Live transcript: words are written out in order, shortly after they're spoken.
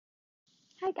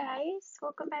Hi guys,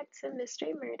 welcome back to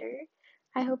Mystery Murder.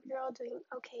 I hope you're all doing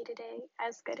okay today,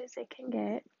 as good as it can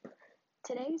get.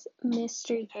 Today's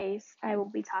mystery case I will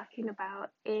be talking about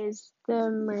is the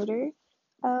murder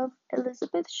of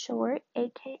Elizabeth Short,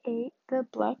 aka the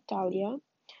Black Dahlia.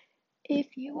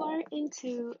 If you are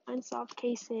into unsolved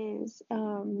cases,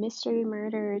 mystery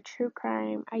murder, true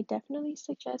crime, I definitely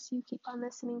suggest you keep on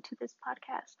listening to this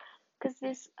podcast because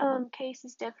this case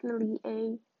is definitely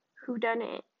a who done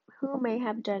it, who may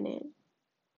have done it.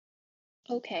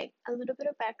 Okay, a little bit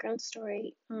of background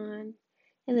story on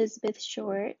Elizabeth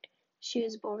Short. She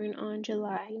was born on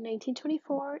July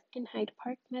 1924 in Hyde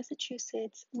Park,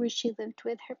 Massachusetts, where she lived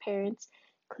with her parents,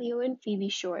 Cleo and Phoebe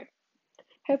Short.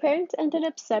 Her parents ended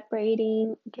up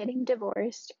separating, getting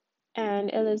divorced,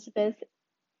 and Elizabeth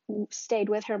stayed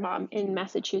with her mom in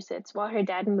Massachusetts while her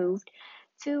dad moved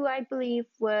to, I believe,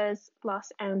 was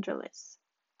Los Angeles.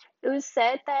 It was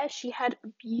said that she had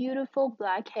beautiful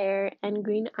black hair and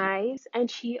green eyes, and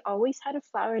she always had a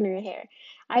flower in her hair.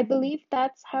 I believe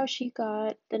that's how she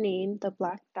got the name the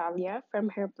Black Dahlia from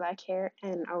her black hair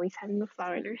and always having a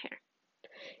flower in her hair.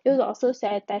 It was also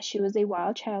said that she was a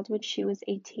wild child when she was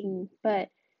 18, but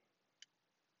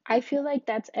I feel like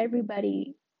that's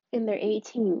everybody in their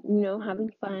 18,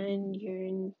 having fun, you're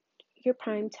in your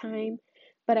prime time.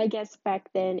 But I guess back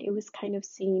then it was kind of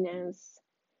seen as,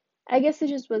 I guess it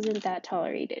just wasn't that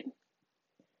tolerated.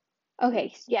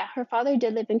 Okay, yeah, her father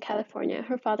did live in California.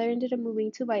 Her father ended up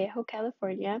moving to Vallejo,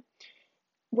 California,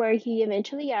 where he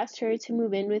eventually asked her to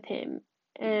move in with him.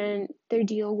 And their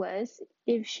deal was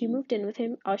if she moved in with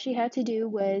him, all she had to do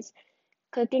was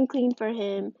cook and clean for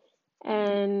him,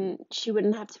 and she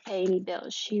wouldn't have to pay any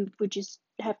bills. She would just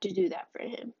have to do that for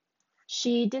him.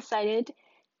 She decided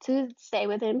to stay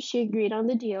with him. She agreed on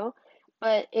the deal,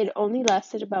 but it only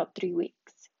lasted about 3 weeks.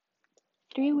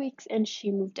 3 weeks and she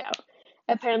moved out.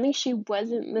 Apparently, she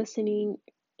wasn't listening,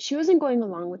 she wasn't going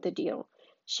along with the deal.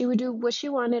 She would do what she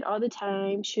wanted all the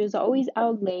time. She was always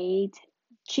out late.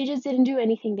 She just didn't do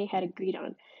anything they had agreed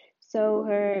on. So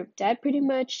her dad pretty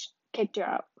much kicked her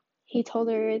out. He told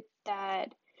her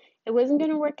that it wasn't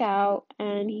going to work out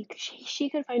and she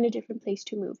could find a different place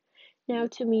to move. Now,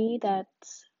 to me,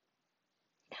 that's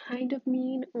kind of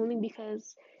mean only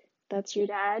because that's your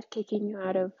dad kicking you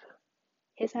out of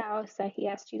his house that he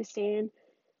asked you to stay in.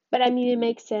 But I mean, it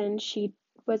makes sense. She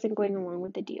wasn't going along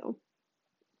with the deal.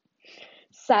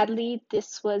 Sadly,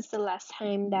 this was the last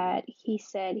time that he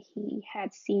said he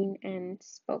had seen and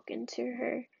spoken to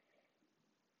her.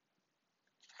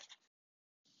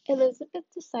 Elizabeth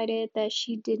decided that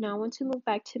she did not want to move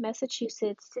back to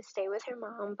Massachusetts to stay with her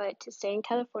mom, but to stay in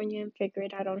California and figure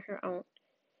it out on her own.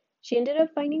 She ended up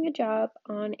finding a job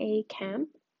on a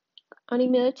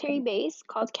military base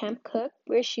called Camp Cook,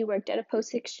 where she worked at a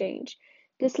post exchange.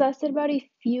 This lasted about a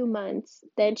few months,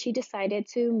 then she decided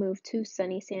to move to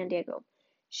sunny San Diego.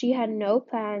 She had no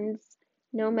plans,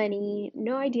 no money,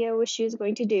 no idea what she was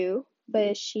going to do,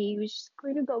 but she was just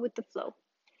going to go with the flow.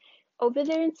 Over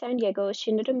there in San Diego,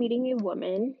 she ended up meeting a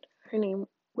woman. Her name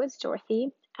was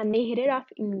Dorothy, and they hit it off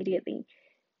immediately.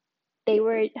 They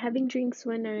were having drinks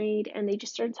one night and they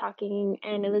just started talking,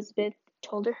 and Elizabeth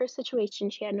told her situation.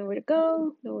 She had nowhere to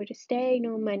go, nowhere to stay,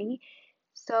 no money.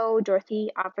 So Dorothy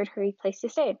offered her a place to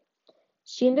stay.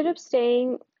 She ended up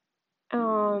staying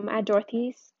at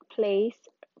Dorothy's place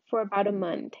for about a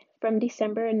month, from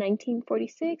December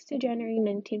 1946 to January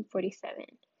 1947.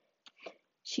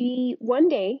 One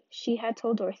day she had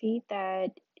told Dorothy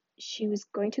that she was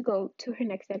going to go to her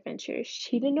next adventure.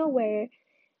 She didn't know where,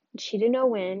 she didn't know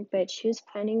when, but she was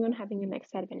planning on having a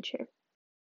next adventure.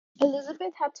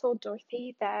 Elizabeth had told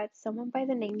Dorothy that someone by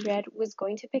the name Red was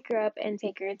going to pick her up and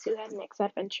take her to her next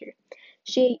adventure.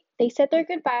 They said their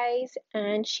goodbyes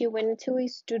and she went into a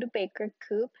Studebaker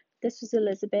coupe. This was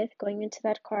Elizabeth going into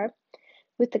that car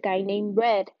with the guy named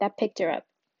Red that picked her up.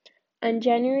 On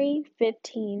January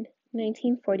 15,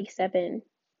 1947,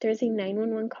 there's a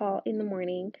 911 call in the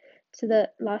morning to the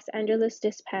Los Angeles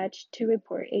dispatch to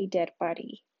report a dead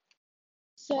body.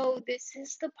 So, this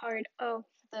is the part of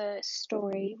the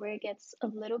story where it gets a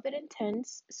little bit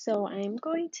intense. So, I'm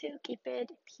going to keep it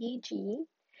PG,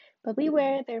 but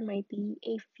beware there might be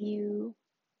a few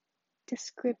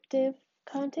descriptive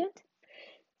content.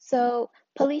 So,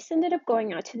 police ended up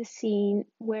going out to the scene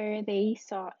where they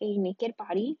saw a naked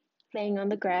body laying on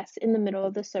the grass in the middle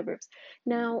of the suburbs.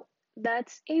 Now,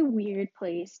 that's a weird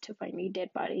place to find a dead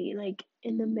body, like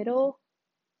in the middle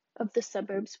of the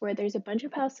suburbs where there's a bunch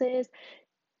of houses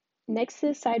next to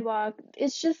the sidewalk.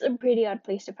 It's just a pretty odd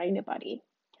place to find a body.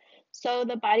 So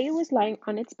the body was lying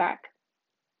on its back.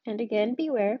 And again,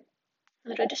 beware,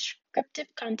 little descriptive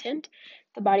content.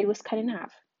 The body was cut in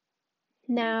half.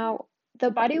 Now, the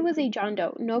body was a John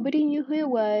Doe. Nobody knew who it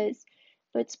was,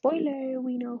 but spoiler,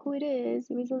 we know who it is.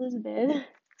 It was Elizabeth.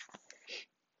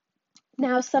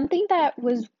 Now, something that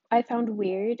was I found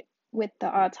weird with the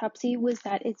autopsy was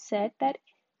that it said that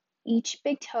each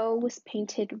big toe was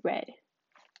painted red.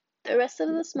 The rest of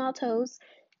the small toes,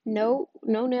 no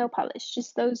nail polish,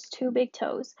 just those two big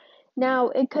toes. Now,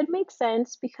 it could make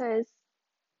sense because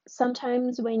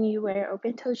sometimes when you wear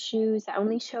open toe shoes that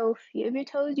only show a few of your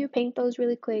toes, you paint those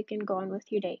really quick and go on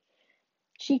with your day.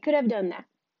 She could have done that.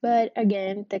 But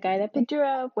again, the guy that picked her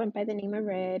up went by the name of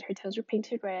Red. Her toes were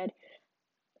painted red.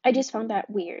 I just found that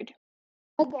weird.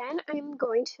 Again, I'm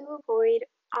going to avoid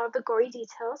all the gory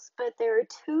details, but there are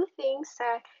two things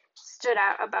that stood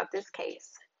out about this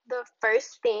case. The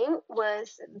first thing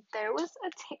was there was a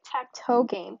tic-tac-toe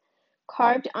game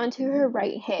carved onto her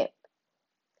right hip.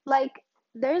 Like,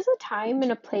 there's a time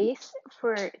and a place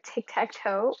for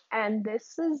tic-tac-toe, and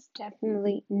this is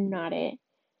definitely not it.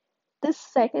 The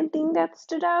second thing that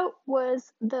stood out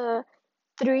was the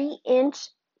 3-inch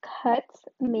cuts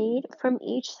made from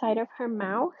each side of her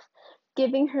mouth,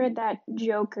 giving her that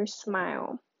Joker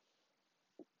smile.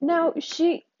 Now,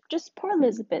 poor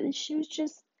Elizabeth, she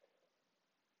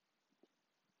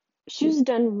was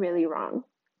done really wrong.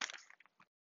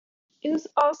 It was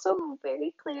also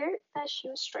very clear that she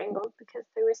was strangled because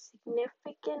there was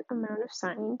significant amount of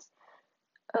signs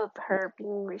of her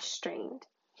being restrained.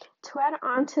 To add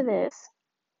on to this,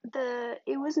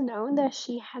 it was known that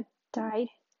she had died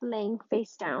laying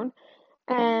face down,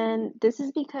 and this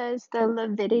is because the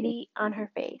lividity on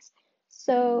her face.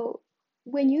 So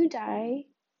when you die,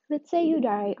 let's say you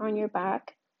die on your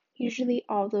back, usually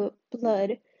all the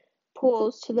blood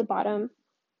pools to the bottom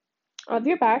of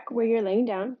your back where you're laying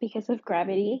down because of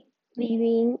gravity,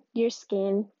 leaving your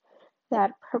skin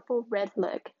that purple red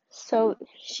look. So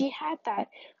she had that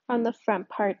on the front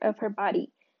part of her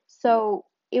body. So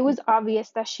it was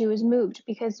obvious that she was moved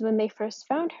because when they first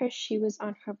found her, she was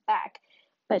on her back,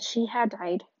 but she had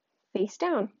died face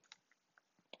down.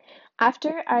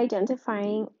 After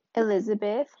identifying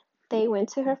Elizabeth, they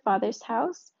went to her father's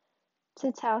house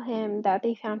to tell him that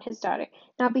they found his daughter.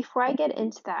 Now, before I get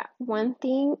into that, one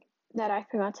thing that I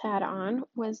forgot to add on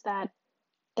was that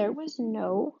there was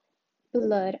no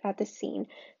blood at the scene.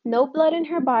 No blood in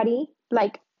her body,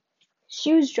 like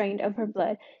she was drained of her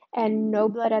blood, and no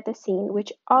blood at the scene,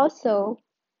 which also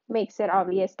makes it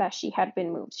obvious that she had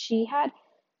been moved. She had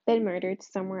been murdered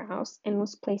somewhere else and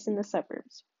was placed in the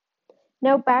suburbs.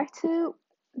 Now, back to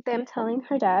them telling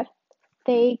her dad,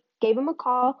 they gave him a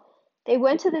call. They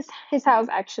went to his house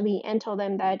actually and told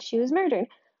them that she was murdered.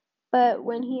 But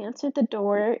when he answered the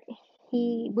door,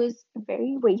 he was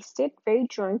very wasted, very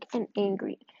drunk, and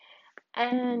angry.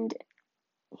 And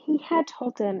he had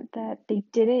told them that he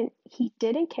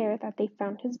didn't care that they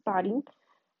found his body,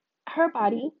 her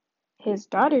body, his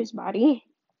daughter's body,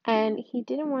 and he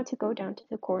didn't want to go down to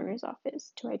the coroner's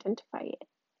office to identify it.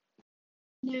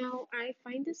 Now, I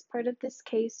find this part of this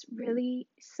case really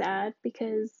sad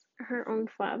because her own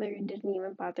father didn't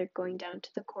even bother going down to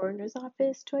the coroner's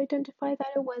office to identify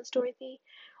that it was Dorothy,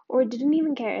 or didn't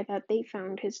even care that they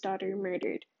found his daughter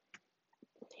murdered.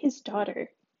 His daughter.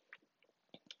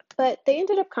 But they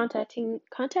ended up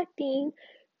contacting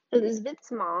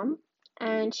Elizabeth's mom,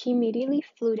 and she immediately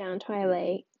flew down to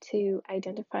LA to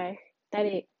identify that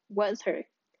it was her.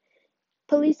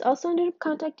 Police also ended up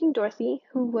contacting Dorothy,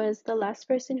 who was the last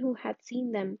person who had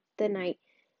seen them the night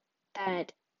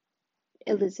that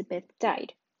Elizabeth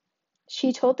died.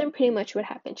 She told them pretty much what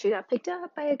happened. She got picked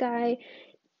up by a guy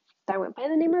that went by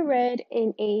the name of Red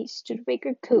in a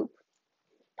Studebaker coupe.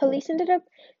 Police ended up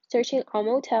searching all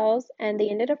motels and they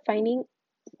ended up finding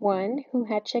one who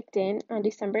had checked in on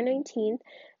December 19th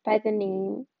by the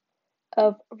name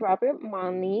of Robert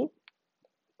Monley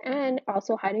and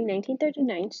also had a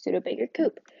 1939 Studebaker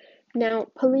coupe. Now,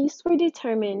 police were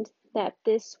determined that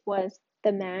this was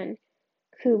the man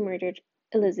who murdered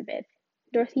Elizabeth.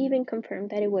 Dorothy even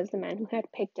confirmed that it was the man who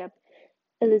had picked up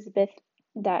Elizabeth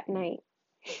that night.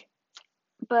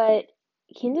 But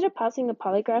he ended up passing a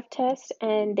polygraph test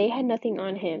and they had nothing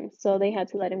on him, so they had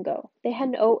to let him go. They had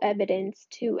no evidence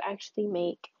to actually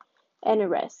make an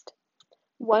arrest.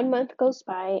 1 month goes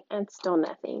by and still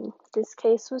nothing. This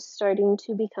case was starting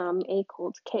to become a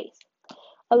cold case.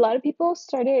 A lot of people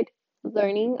started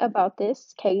learning about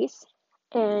this case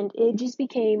and it just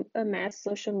became a mass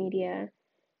social media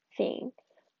thing.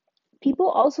 People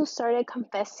also started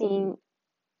confessing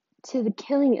to the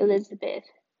killing Elizabeth,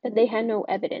 but they had no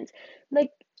evidence. Like,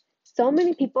 so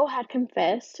many people had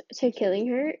confessed to killing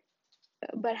her,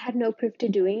 but had no proof to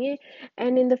doing it.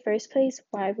 And in the first place,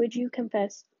 why would you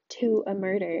confess to a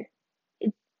murder?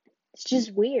 It's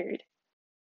just weird.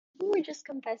 People were just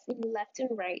confessing left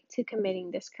and right to committing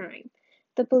this crime.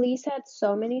 The police had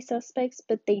so many suspects,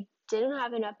 but they didn't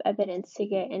have enough evidence to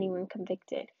get anyone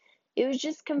convicted. It was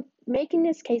just making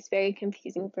this case very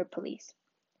confusing for police.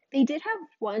 They did have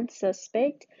one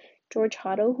suspect, George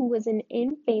Hotto, who was an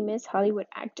infamous Hollywood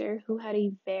actor who had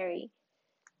a very,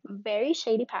 very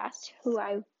shady past,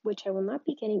 which I will not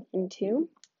be getting into.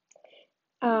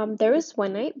 There was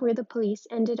one night where the police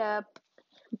ended up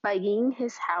bugging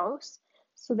his house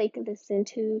so they could listen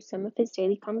to some of his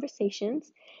daily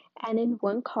conversations, and in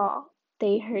one call,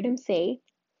 they heard him say,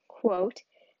 quote,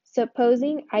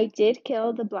 "Supposing I did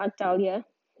kill the Black Dahlia,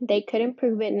 they couldn't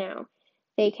prove it now.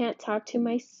 They can't talk to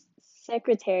my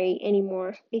secretary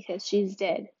anymore because she's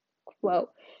dead."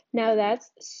 Quote. Now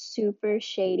that's super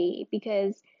shady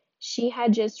because she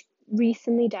had just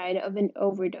recently died of an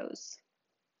overdose.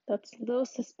 That's a little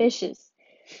suspicious.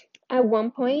 At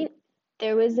one point,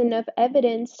 there was enough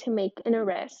evidence to make an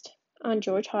arrest on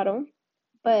George Hotto,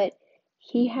 but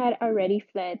he had already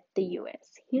fled the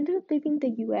US. He ended up leaving the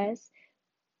US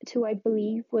to, I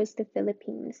believe, was the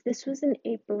Philippines. This was in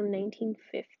April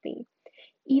 1950.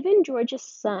 Even George's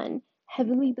son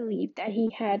heavily believed that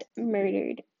he had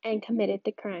murdered and committed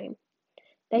the crime,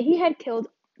 that he had killed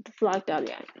the Black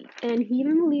Dahlia, and he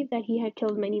even believed that he had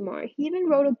killed many more. He even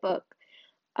wrote a book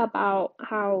about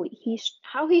how he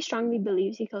strongly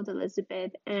believes he killed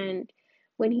Elizabeth, and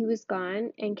when he was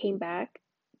gone and came back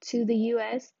to the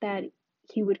US that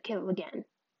he would kill again.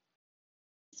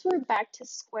 So we're back to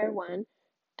square one,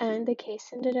 and the case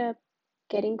ended up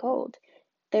getting cold.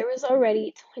 There was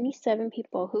already 27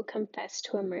 people who confessed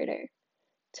to a murder.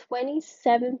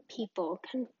 27 people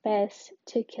confessed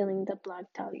to killing the Black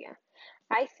Dahlia.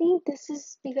 I think this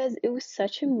is because it was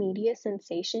such a media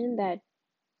sensation that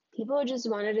people just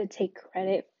wanted to take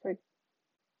credit for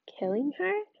killing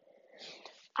her?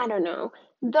 I don't know.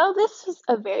 Though this was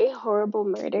a very horrible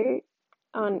murder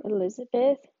on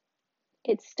Elizabeth,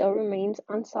 it still remains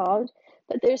unsolved,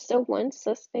 but there's still one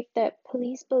suspect that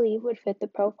police believe would fit the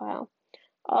profile.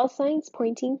 All signs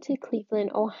pointing to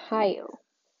Cleveland, Ohio.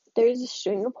 There's a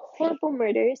string of horrible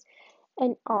murders,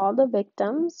 and all the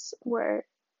victims were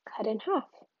cut in half.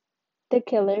 The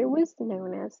killer was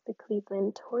known as the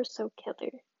Cleveland Torso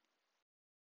Killer.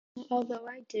 Although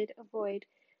I did avoid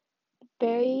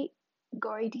very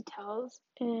gory details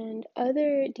and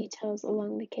other details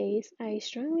along the case, I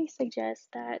strongly suggest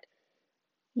that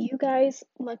you guys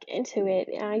look into it.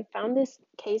 I found this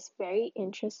case very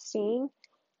interesting,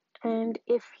 and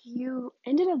if you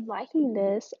ended up liking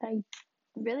this, I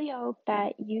really hope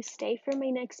that you stay for my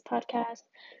next podcast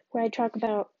where I talk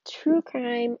about true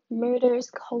crime,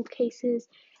 murders, cold cases,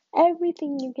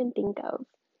 everything you can think of.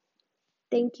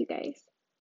 Thank you guys.